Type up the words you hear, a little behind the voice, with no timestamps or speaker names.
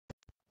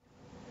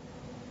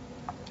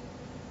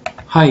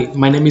Hi,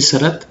 my name is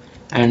Sarath,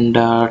 and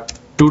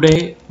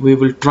today we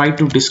will try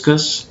to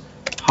discuss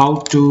how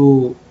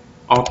to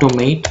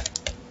automate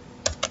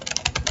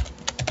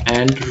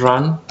and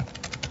run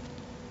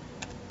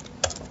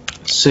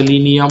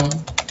Selenium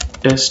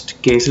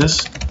test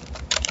cases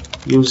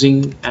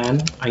using an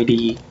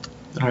IDE.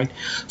 Right.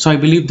 So I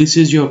believe this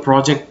is your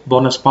project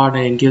bonus part,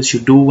 and in case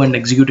you do and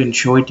execute and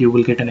show it, you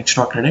will get an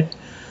extra credit.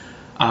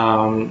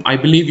 I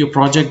believe your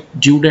project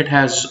due date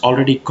has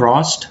already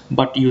crossed,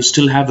 but you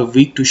still have a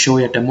week to show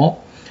a demo.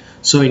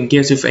 So in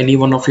case if any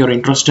one of you are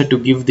interested to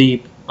give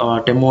the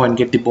demo and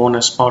get the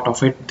bonus part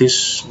of it,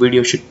 this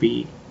video should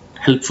be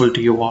helpful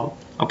to you all.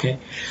 Okay,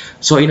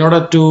 so in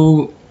order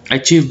to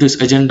achieve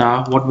this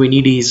agenda, what we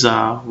need is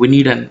we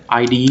need an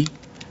IDE.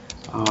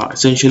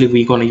 Essentially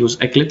we're going to use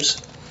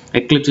Eclipse.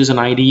 Eclipse is an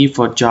IDE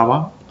for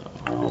Java,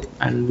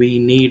 and we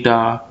need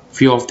a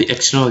few of the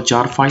external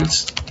jar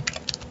files,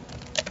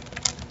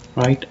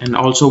 right? And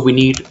also we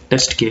need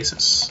test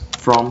cases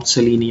from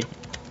Selenium,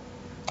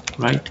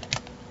 right?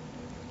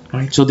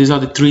 So these are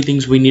the three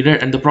things we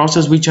needed, and the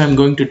process which I'm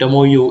going to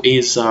demo you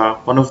is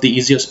one of the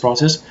easiest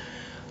process.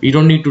 You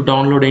don't need to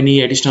download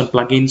any additional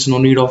plugins, no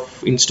need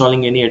of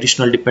installing any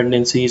additional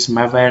dependencies,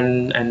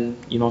 Maven,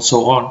 and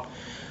so on.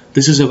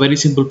 This is a very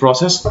simple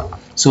process.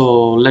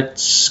 So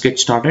let's get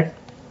started.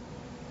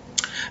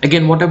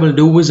 Again, what I will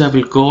do is I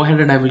will go ahead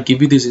and I will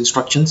give you these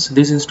instructions.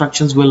 These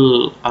instructions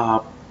will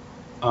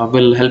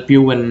help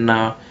you in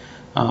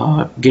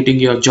getting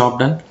your job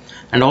done.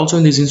 And also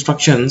in these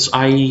instructions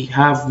I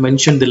have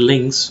mentioned the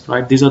links,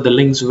 right? These are the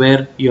links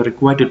where you're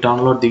required to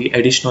download the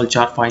additional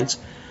jar files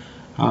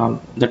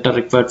that are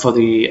required for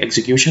the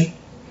execution.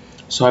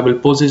 So I will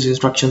post these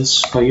instructions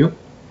for you.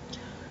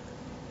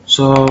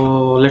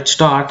 So let's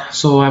start.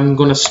 So I'm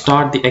gonna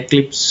start the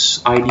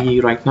Eclipse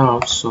IDE right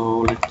now. So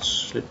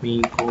let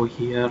me go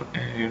here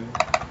and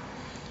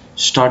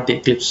start the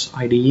Eclipse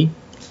IDE,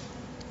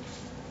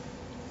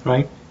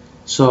 right?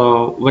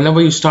 So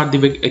whenever you start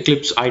the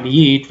Eclipse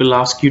IDE, it will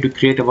ask you to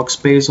create a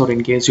workspace, or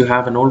in case you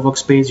have an old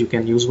workspace, you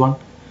can use one.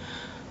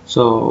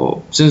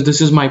 So since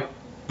this is my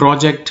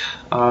project,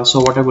 so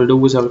what I will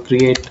do is I will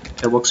create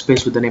a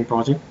workspace with the name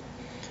project.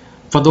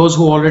 For those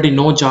who already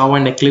know Java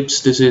and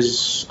Eclipse, this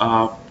is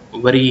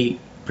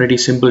pretty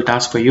simple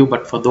task for you,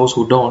 but for those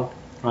who don't,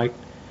 right,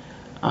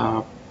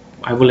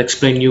 I will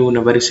explain you in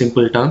a very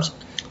simple terms.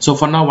 So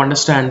for now,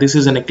 understand this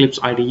is an Eclipse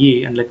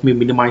IDE, and let me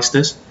minimize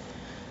this.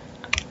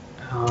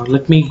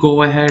 Let me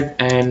go ahead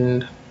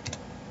and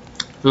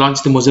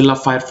launch the Mozilla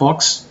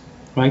Firefox,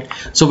 right?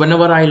 So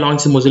whenever I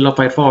launch the Mozilla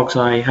Firefox,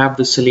 I have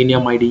the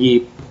Selenium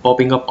IDE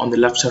popping up on the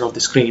left side of the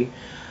screen.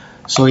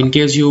 So in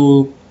case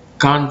you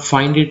can't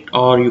find it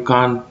or you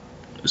can't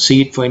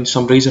see it for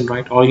some reason,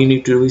 right, all you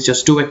need to do is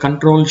just do a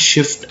Control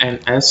Shift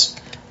and S,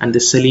 and the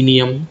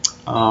Selenium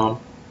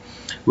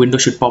window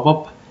should pop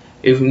up.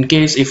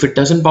 If it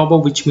doesn't pop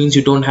up, which means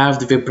you don't have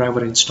the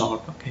WebDriver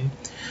installed. Okay,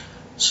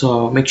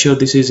 so make sure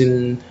this is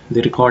in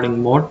the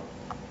recording mode.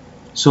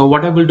 So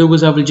what I will do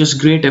is I will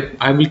create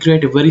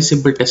a very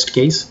simple test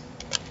case.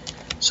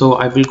 So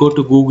I will go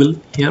to Google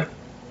here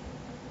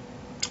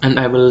and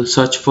I will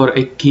search for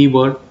a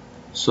keyword.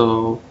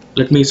 So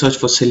let me search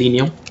for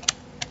Selenium,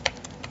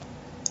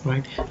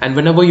 right? And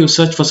whenever you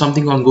search for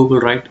something on Google,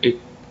 right,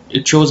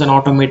 it shows an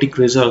automatic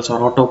results or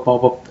auto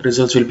pop-up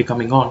results will be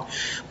coming on,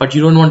 but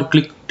you don't want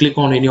to click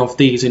on any of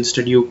these.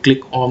 Instead you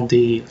click on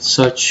the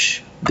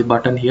search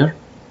button here,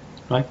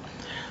 right?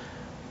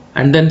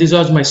 And then these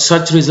are my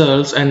search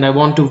results, and I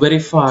want to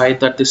verify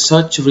that the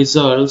search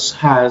results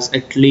has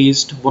at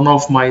least one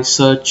of my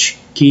search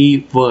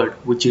keyword,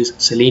 which is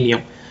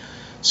Selenium.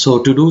 So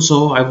to do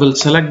so, I will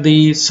select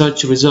the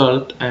search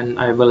result and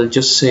I will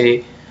just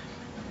say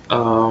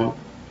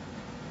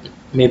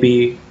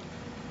maybe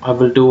I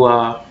will do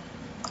a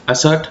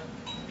assert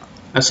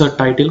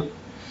title.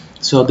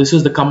 So this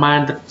is the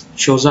command that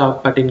shows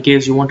up, but in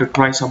case you want to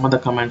try some other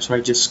commands,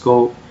 right, just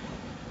go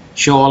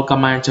show all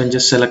commands and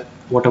just select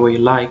whatever you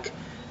like.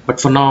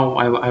 But for now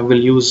I will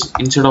use,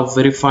 instead of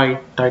verified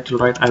title,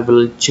 right, I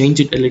will change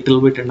it a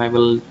little bit and I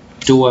will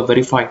do a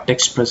verified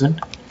text present.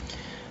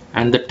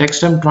 And the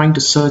text I'm trying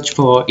to search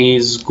for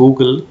is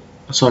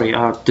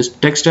this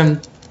text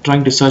I'm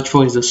trying to search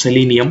for is the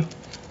Selenium.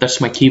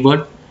 That's my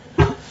keyword.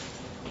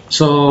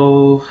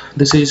 So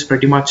this is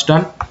pretty much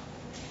done.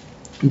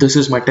 This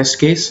is my test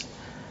case.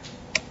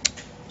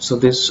 So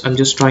this, I'm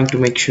just trying to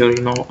make sure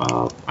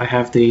I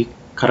have the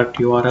correct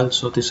URL.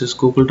 So this is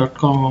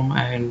google.com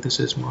and this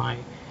is my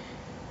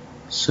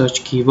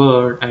search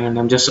keyword, and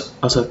I'm just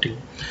asserting.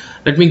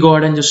 Let me go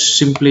ahead and just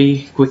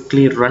simply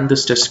quickly run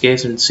this test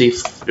case and see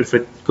if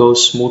it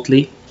goes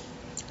smoothly,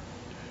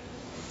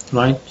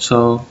 right?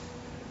 So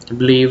I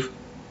believe,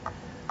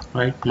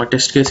 right, my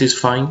test case is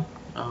fine.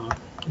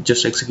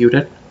 Just execute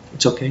it,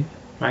 it's okay,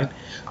 right?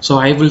 So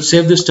I will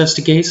save this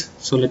test case.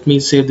 So let me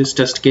save this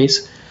test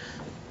case.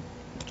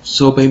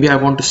 So maybe I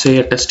want to say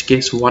a test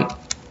case 1,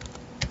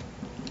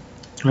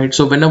 right?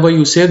 So whenever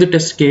you save the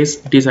test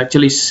case, it is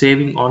actually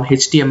saving on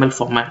HTML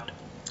format,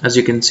 as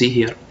you can see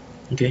here.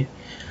 Okay,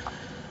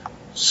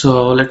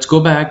 So let's go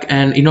back,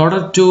 and in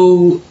order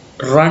to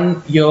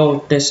run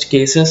your test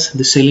cases,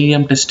 the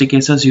Selenium test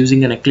cases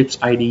using an Eclipse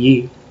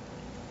IDE,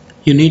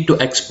 you need to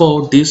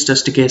export these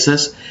test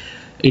cases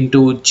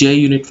into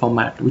JUnit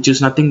format, which is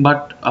nothing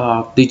but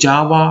the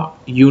Java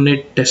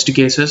unit test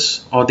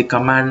cases, or the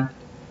command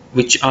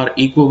which are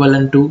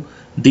equivalent to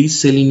these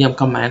Selenium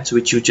commands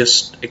which you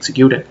just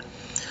executed.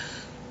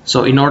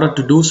 So in order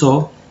to do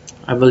so,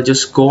 I will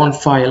just go on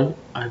file,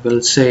 I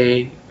will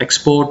say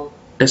export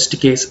test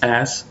case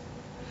as,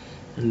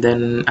 and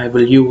then I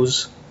will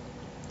use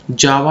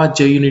Java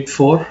JUnit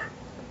 4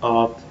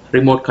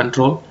 remote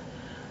control.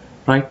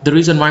 Right, the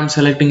reason why I'm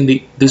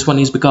selecting this one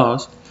is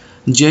because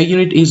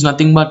JUnit is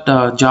nothing but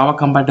Java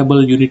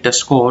compatible unit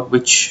test code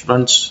which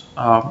runs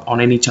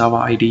on any Java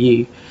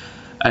IDE,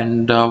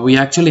 and we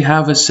actually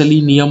have a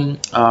Selenium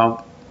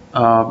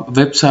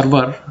web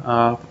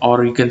server,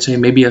 or you can say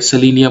maybe a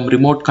Selenium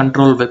remote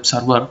control web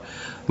server,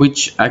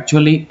 which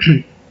actually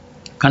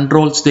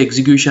controls the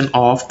execution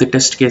of the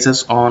test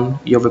cases on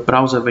your web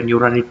browser when you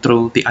run it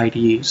through the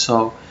IDE.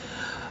 So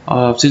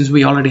since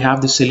we already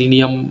have the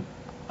Selenium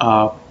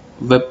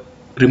web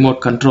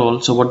remote control,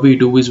 so what we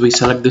do is we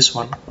select this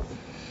one,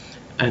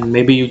 and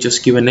maybe you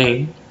just give a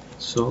name.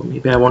 So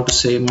maybe I want to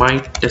say my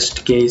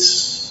test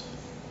case.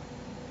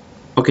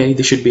 Okay,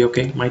 this should be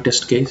okay, my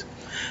test case.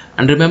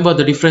 And remember,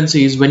 the difference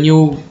is when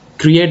you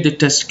create the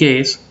test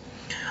case,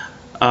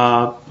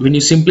 when you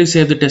simply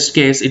save the test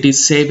case, it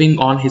is saving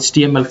on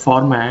HTML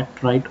format,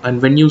 right?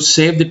 And when you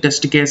save the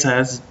test case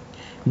as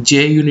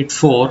JUnit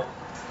 4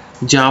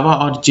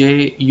 Java or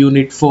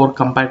JUnit 4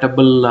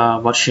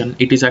 compatible version,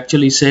 it is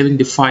actually saving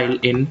the file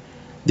in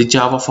the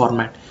Java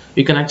format.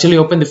 You can actually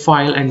open the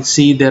file and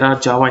see there are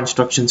Java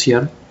instructions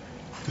here,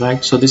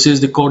 right? So this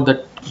is the code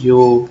that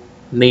you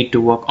need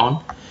to work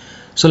on.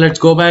 So let's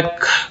go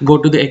back, go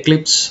to the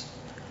Eclipse.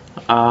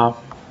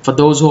 For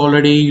those who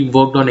already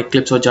worked on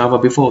Eclipse or Java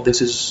before,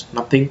 this is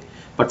nothing,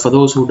 but for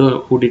those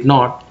who did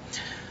not,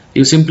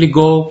 you simply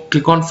go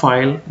click on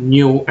file,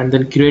 new, and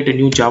then create a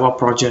new Java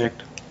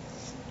project.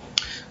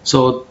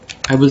 So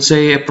I will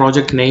say a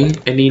project name,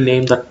 any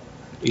name that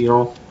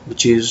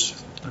which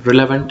is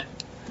relevant.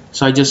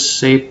 So I just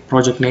say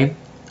project name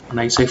and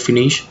I say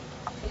finish.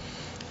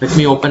 Let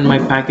me open my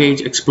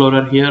package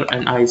explorer here,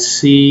 and I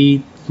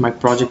see my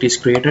project is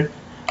created.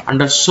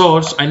 Under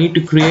source, I need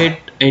to create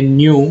a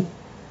new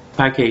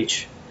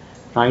package,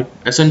 right?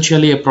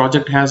 Essentially a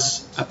project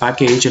has a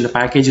package, and the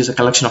package is a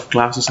collection of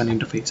classes and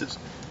interfaces.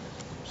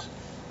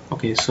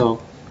 Okay,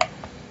 so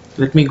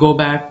let me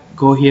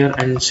go here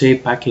and say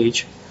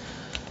package.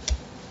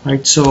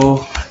 Right,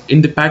 so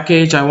in the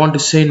package I want to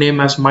say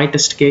name as my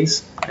test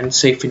case and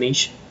say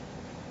finish,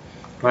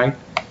 right?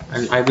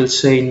 And I will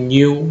say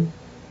new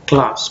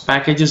class.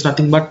 Package is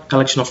nothing but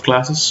collection of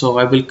classes, so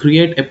I will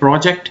create a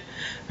project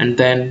and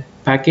then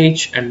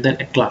package and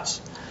then a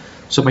class.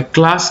 So my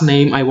class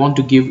name I want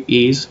to give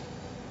is,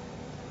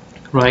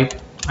 right,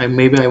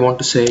 maybe I want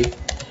to say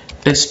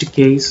test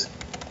case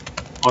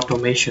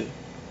automation,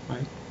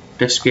 right?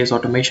 Test case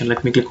automation.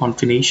 Let me click on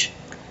finish.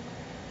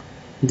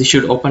 This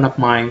should open up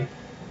my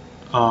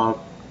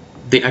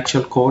the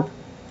actual code.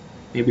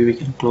 Maybe we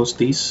can close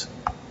these.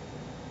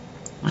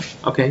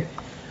 Okay,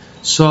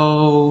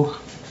 so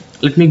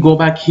let me go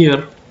back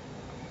here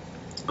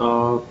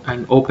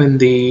and open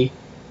the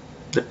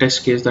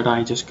test case that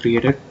I just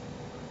created.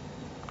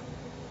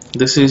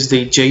 This is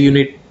the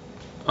JUnit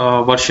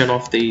version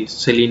of the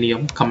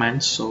Selenium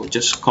commands, so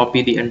just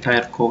copy the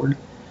entire code,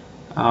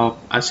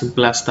 as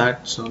simple as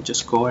that. So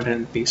just go ahead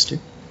and paste it.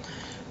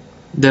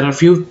 There are a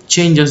few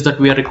changes that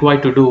we are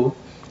required to do.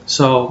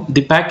 So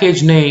the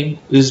package name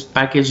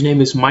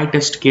is my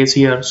test case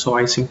here, so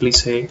I simply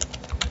say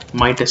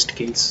my test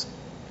case.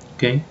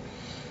 Okay,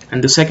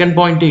 and the second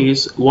point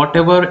is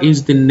whatever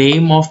is the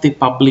name of the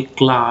public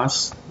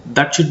class,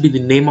 that should be the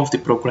name of the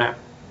program.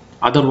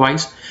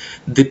 Otherwise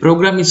the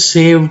program is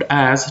saved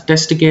as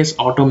test case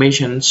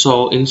automation.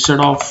 So instead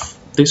of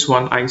this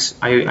one,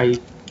 I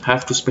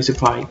have to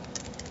specify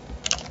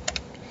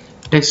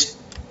test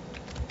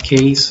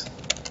case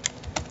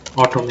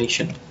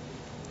automation,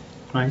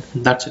 right?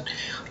 That's it.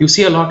 You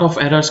see a lot of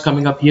errors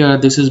coming up here.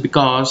 This is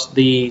because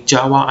the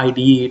Java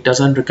IDE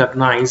doesn't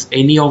recognize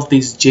any of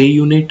these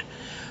JUnit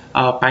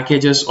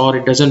packages, or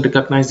it doesn't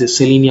recognize the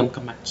Selenium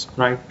commands,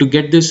 right? To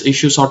get this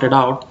issue sorted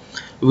out,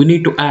 we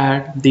need to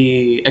add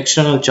the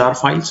external jar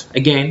files.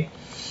 Again,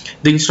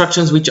 the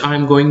instructions which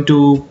I'm going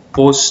to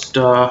post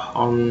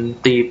on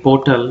the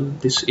portal,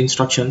 these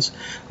instructions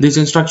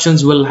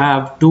will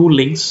have two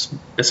links,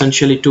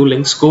 essentially two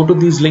links. Go to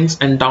these links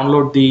and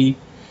download the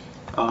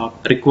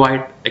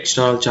required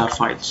external jar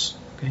files.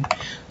 Okay,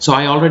 so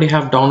I already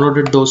have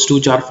downloaded those two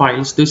jar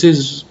files.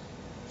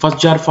 First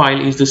jar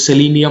file is the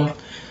Selenium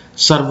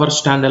server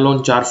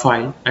standalone jar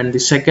file, and the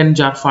second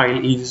jar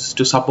file is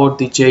to support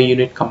the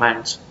JUnit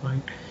commands,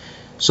 right?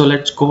 So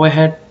let's go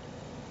ahead,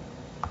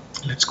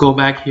 let's go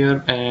back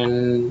here,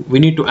 and we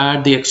need to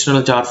add the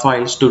external jar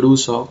files. To do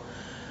so,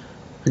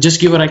 just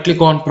give a right click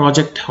on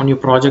project, on your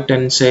project,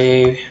 and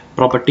say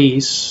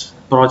properties,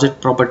 project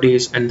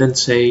properties, and then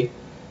say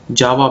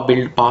Java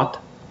build path,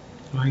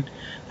 right?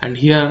 And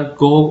here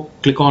go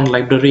click on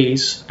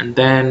libraries and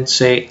then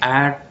say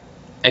add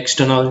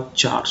external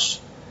jars.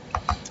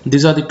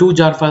 These are the two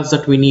jar files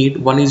that we need.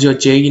 One is your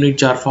JUnit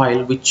jar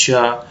file, which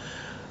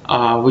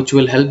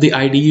will help the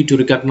IDE to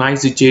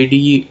recognize the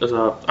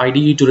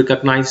IDE to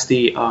recognize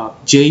the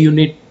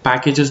JUnit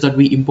packages that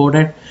we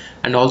imported,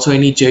 and also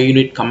any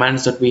JUnit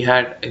commands that we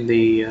had in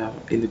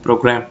the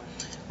program,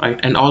 right?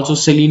 And also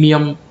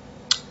Selenium.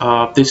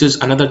 This is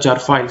another jar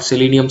file.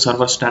 Selenium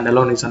server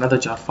standalone is another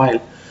jar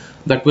file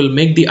that will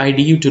make the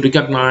IDE to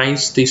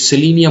recognize the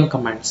Selenium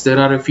commands. There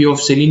are a few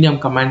of Selenium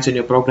commands in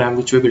your program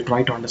which we will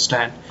try to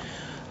understand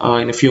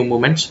in a few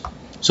moments.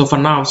 So for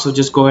now,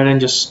 just go ahead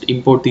and just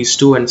import these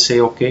two and say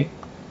OK.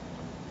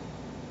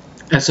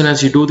 As soon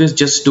as you do this,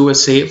 just do a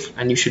save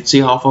and you should see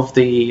half of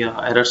the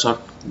errors are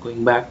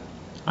going back,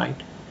 right?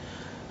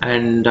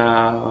 And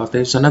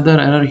there's another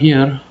error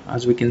here,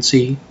 as we can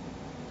see.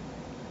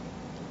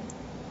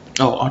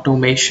 Oh,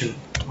 automation,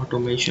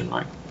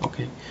 right?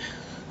 Okay.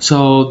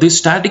 So these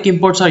static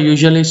imports are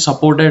usually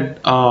supported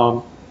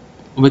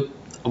with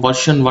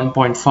version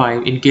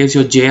 1.5. In case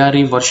your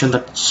JRE version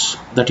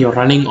that you're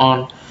running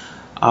on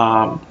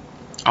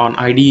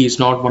IDE is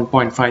not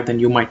 1.5, then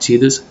you might see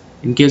this.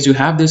 In case you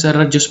have this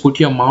error, just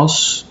place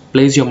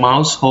your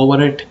mouse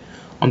over it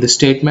on the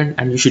statement,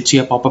 and you should see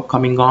a pop-up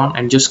coming on,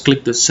 and just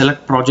click the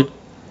select project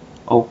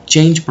or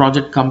change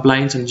project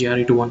compliance and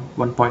JRE to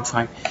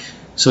 1.5.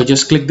 So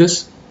just click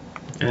this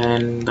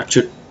and that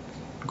should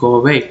go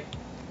away.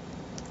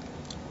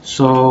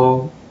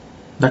 So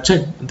that's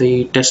it.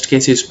 The test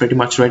case is pretty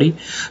much ready.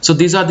 So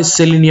these are the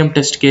Selenium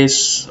test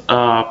case. These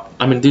are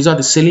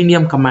the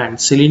Selenium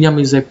commands. Selenium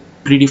is a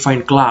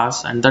predefined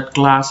class, and that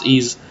class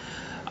is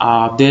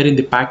there in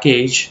the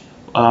package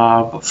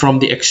from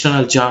the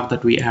external jar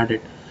that we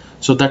added.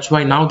 So that's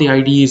why now the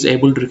IDE is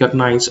able to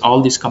recognize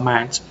all these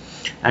commands.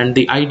 And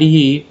the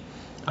IDE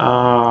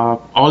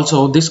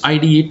also, this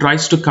IDE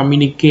tries to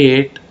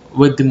communicate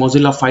with the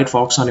Mozilla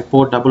Firefox on a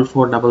port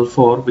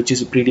 4444, which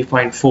is a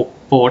predefined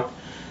port,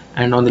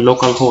 and on the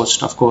local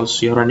host. Of course,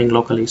 you're running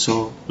locally,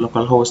 so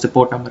local host, the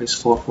port number is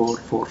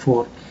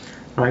 4444,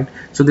 right?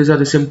 So these are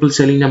the simple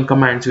Selenium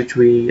commands which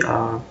we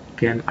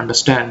can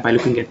understand by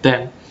looking at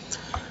them.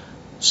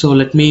 So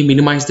let me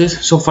minimize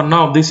this. So for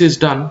now this is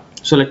done.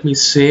 So let me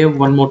save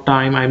one more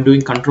time. I'm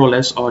doing Control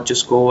S, or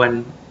just go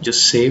and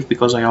just save,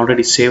 because I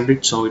already saved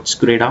it, so it's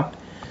grayed out.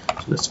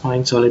 So that's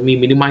fine. So let me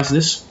minimize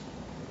this,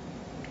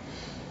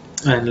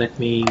 and let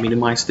me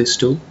minimize this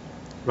too,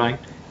 right?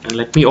 And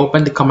let me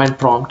open the command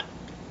prompt,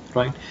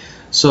 right?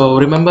 So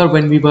remember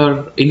when we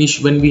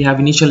have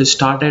initially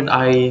started,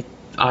 I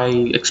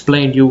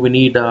explained you we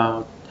need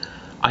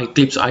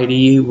Eclipse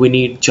IDE, we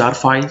need jar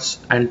files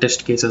and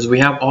test cases. We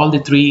have all the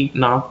three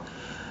now,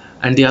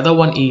 and the other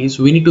one is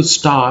we need to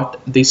start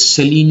the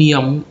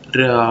Selenium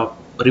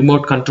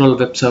remote control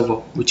web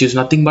server, which is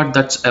nothing but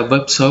that's a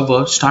web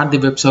server. Start the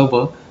web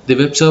server. The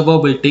web server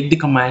will take the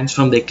commands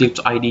from the Eclipse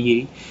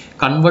IDE,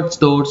 converts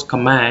those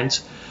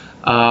commands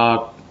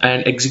and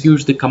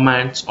executes the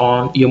commands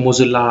on your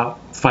Mozilla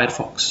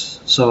Firefox.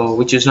 So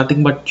which is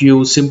nothing but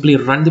you simply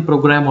run the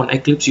program on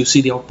Eclipse, you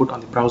see the output on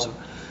the browser.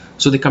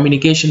 So the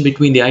communication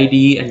between the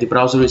IDE and the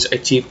browser is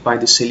achieved by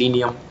the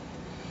Selenium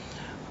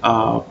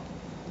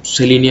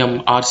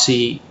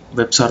RC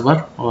web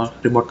server, or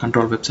remote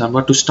control web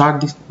server. To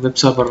start the web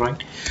server,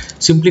 right,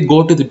 simply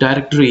go to the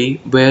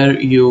directory where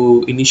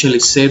you initially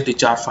saved the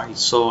jar files.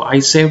 So I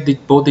saved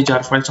both the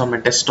jar files on my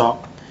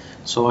desktop,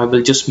 so I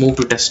will just move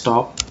to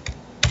desktop,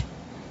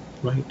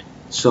 right?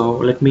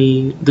 So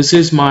this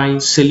is my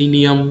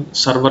Selenium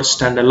server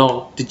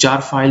standalone, the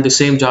jar file, the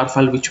same jar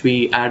file which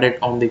we added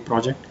on the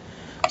project.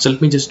 So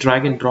let me just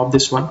drag and drop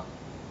this one.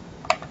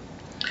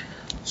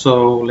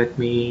 So let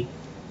me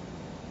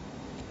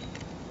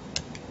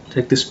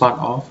take this part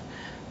off,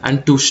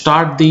 and to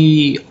start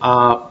the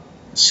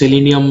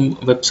Selenium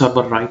web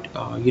server, right,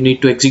 you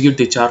need to execute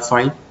the jar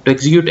file. To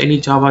execute any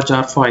Java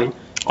jar file,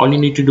 all you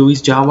need to do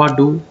is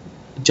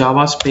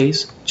Java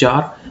space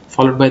jar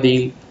followed by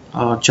the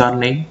jar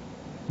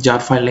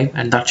file name,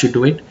 and that should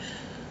do it.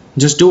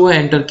 Just do an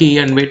enter key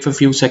and wait for a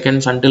few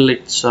seconds until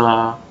it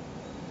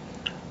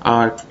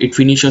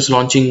finishes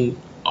launching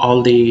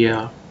all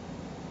the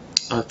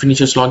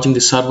the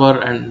server,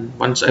 and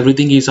once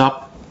everything is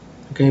up,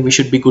 okay, we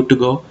should be good to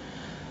go.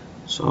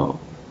 So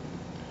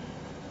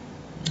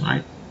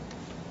right,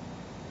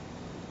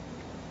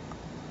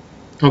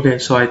 okay,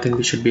 so I think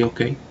we should be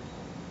okay.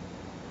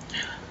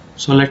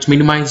 So let's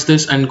minimize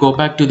this and go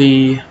back to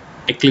the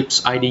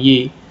Eclipse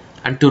IDE.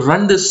 And to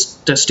run this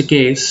test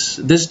case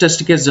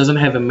doesn't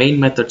have a main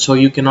method, so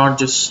you cannot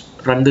just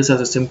run this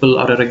as a simple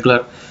or a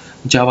regular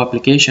Java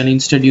application.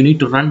 Instead, you need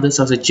to run this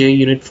as a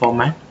JUnit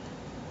format.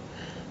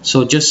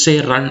 So just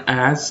say run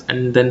as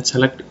and then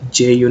select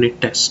JUnit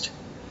test.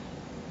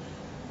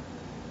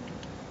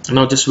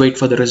 Now just wait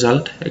for the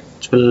result. It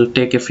will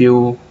take a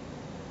few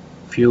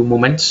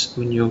moments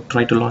when you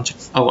try to launch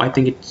it. Oh, I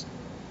think it's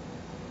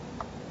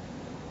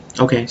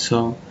okay,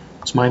 so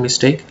it's my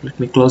mistake. Let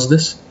me close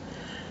this.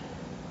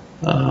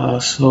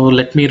 So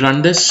let me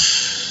run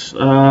this,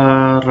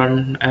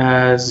 run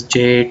as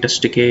J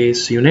test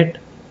case unit.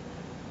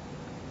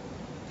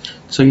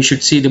 So you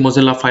should see the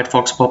Mozilla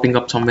Firefox popping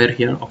up somewhere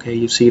here. Okay,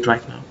 you see it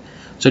right now.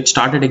 So it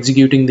started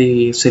executing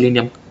the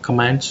Selenium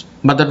commands,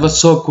 but that was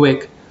so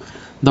quick.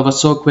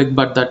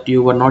 But that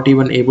you were not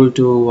even able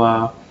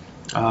to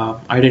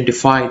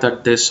identify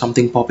that there's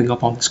something popping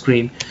up on the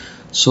screen.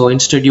 So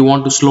instead, you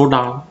want to slow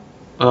down.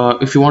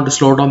 If you want to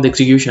slow down the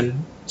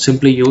execution,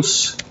 simply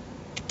use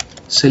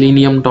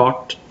Selenium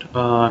dot.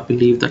 I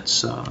believe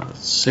that's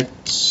set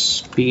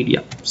speed.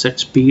 Yeah, set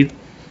speed.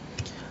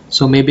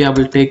 So maybe I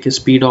will take a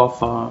speed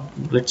of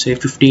let's say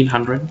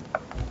 1500.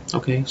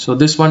 Okay, so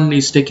this one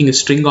is taking a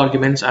string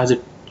arguments as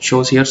it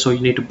shows here, so you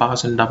need to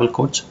pass in double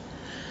quotes.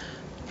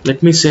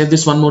 Let me save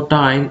this one more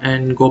time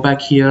and go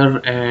back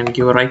here and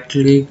give a right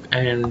click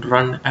and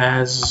run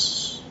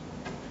as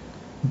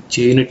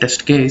Junit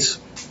test case.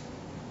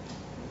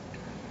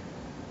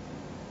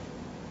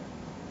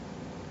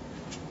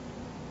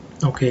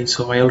 Okay,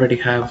 so I already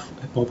have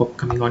a pop-up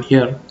coming on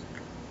here.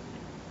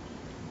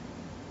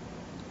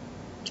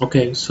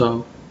 Okay,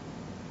 so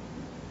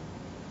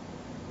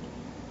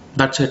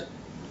that's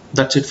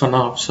it for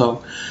now.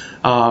 So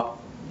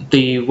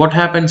what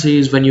happens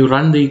is when you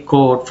run the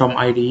code from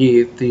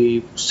IDE,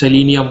 the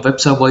Selenium web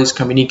server is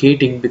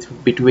communicating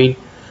between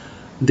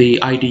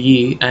the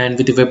IDE and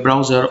with the web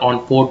browser on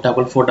port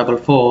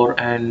 4444,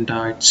 and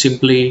it's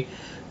simply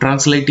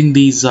translating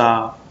these this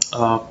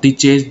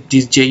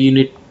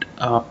JUnit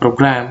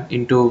program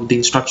into the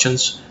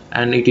instructions,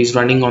 and it is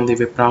running on the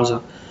web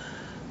browser.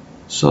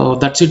 So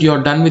that's it,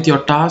 you're done with your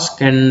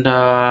task, and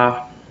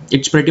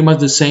it's pretty much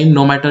the same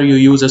no matter you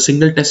use a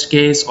single test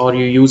case or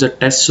you use a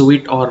test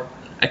suite or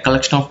a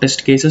collection of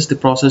test cases. The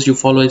process you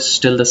follow is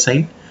still the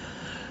same.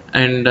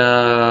 And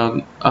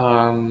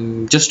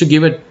just to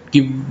give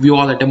you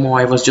all a demo,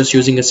 I was just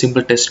using a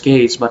simple test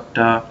case, but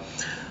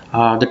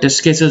the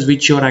test cases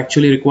which you're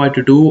actually required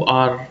to do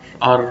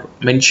are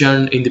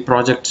mentioned in the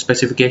project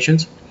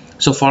specifications.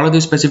 So follow the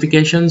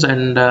specifications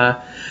and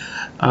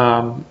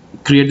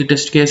create the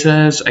test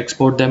cases,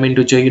 export them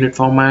into JUnit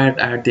format,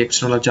 add the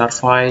external jar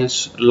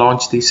files,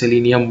 launch the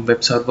Selenium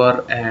web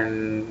server,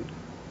 and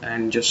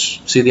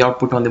just see the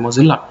output on the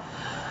Mozilla.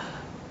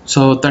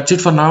 So that's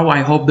it for now. I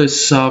hope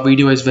this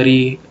video is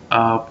very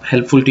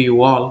helpful to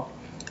you all,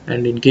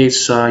 and in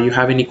case you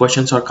have any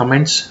questions or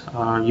comments,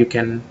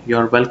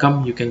 you're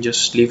welcome. You can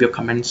just leave your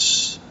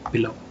comments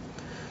below.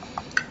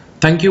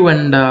 Thank you,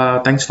 and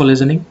thanks for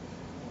listening.